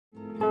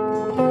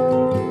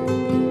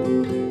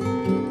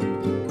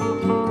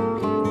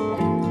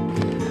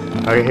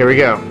Okay, here we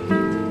go.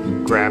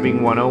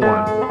 Grabbing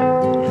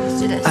 101. Let's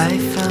do this. I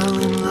fell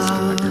in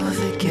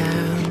love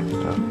again.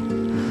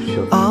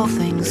 All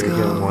things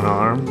go. One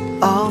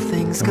arm. All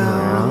things go.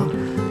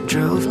 Around.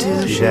 Drove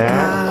to See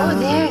that? Oh,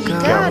 there, you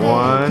Chicago. got Got it.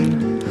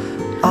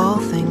 one. All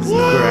things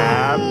go.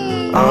 Grab.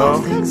 All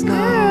Oh. things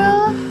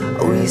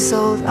go. We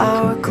sold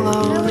our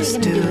clothes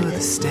to the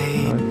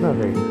state. Not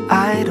very.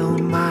 I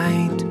don't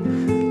mind.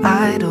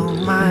 I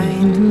don't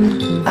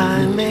mind.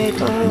 I made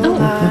a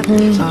lot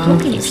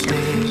of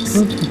mistakes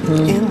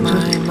in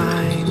my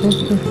mind.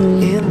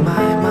 In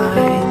my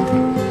mind.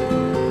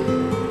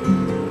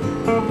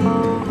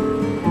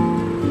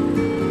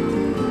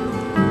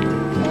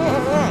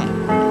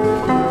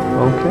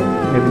 Okay,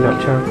 maybe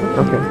not chocolate.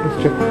 Okay,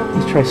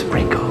 let's try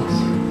sprinkles.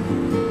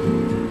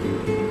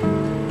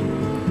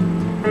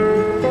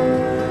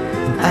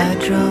 I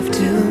drove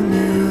to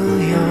New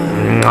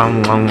York.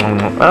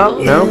 Oh,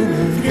 no.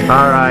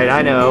 Alright,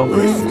 I know.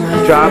 With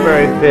my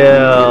Strawberry We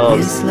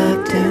filled.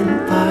 slept in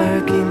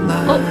parking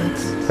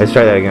lots. Let's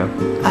try that again.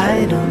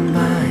 I don't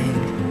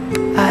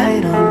mind. I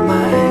don't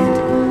mind.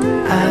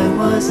 I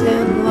was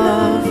in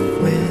love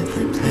with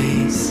the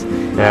place.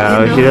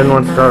 No, she doesn't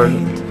want strawberry.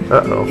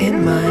 Uh-oh.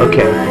 In my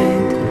Okay.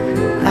 mind,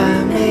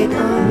 I made a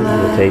The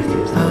lot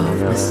tastiest one, I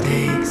of know.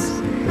 mistakes.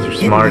 Those are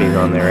Smarties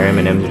on there,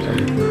 M&M's or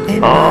something.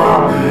 In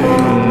Oh.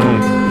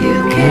 you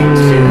came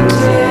to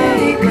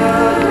take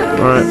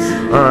us.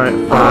 Alright,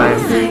 All fine.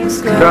 things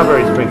go.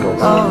 Strawberry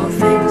sprinkles. All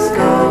things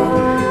go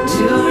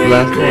to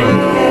Last one.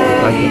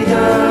 recreate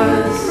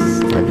us.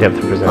 My depth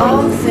of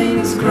All perception.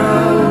 things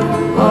grow.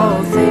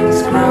 All things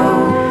grow.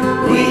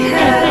 We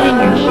had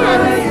a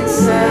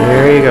mindset.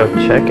 There you go.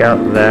 Check out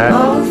that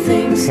All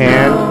things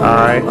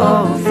hand-eye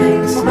all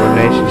things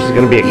coordination. She's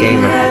gonna be a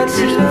gamer.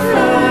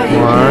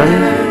 One.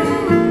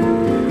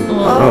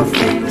 Oh,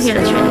 here,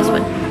 let's try this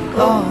one.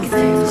 All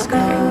things go.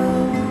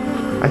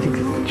 I think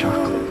it's the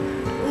chocolate.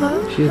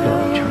 She's gonna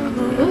like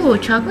chocolate. Ooh,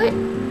 chocolate?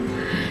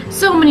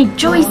 So many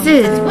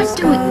choices. What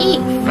do we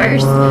eat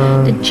first?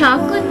 The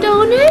chocolate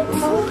donuts?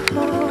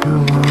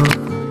 Come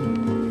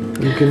on.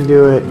 You can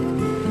do it.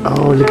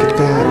 Oh, look at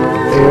that.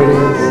 There it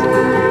is.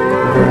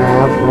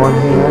 Grab one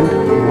hand.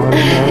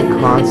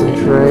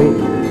 Concentrate.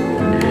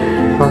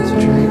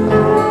 Concentrate. Oh.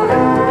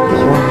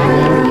 One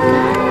hand.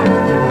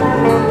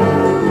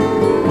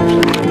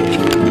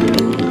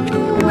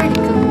 Where'd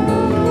it go?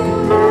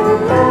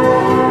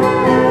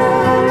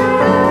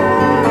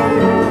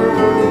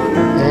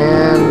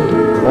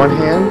 And one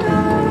hand.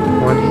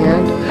 One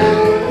hand.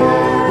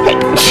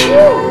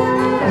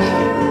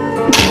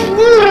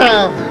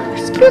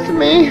 Excuse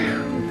me.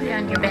 Put it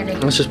on your belly.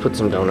 Let's just put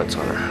some donuts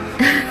on her.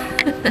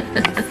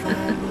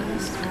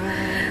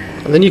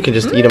 And then you can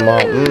just eat them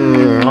all.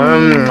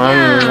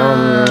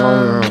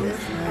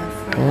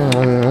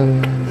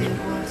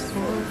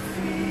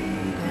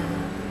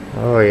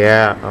 Oh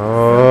yeah.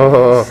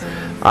 Oh,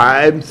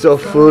 I'm so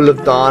full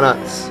of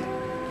donuts.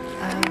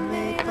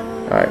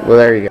 All right. Well,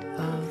 there you go.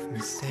 Of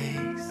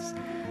mistakes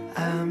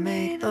I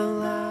made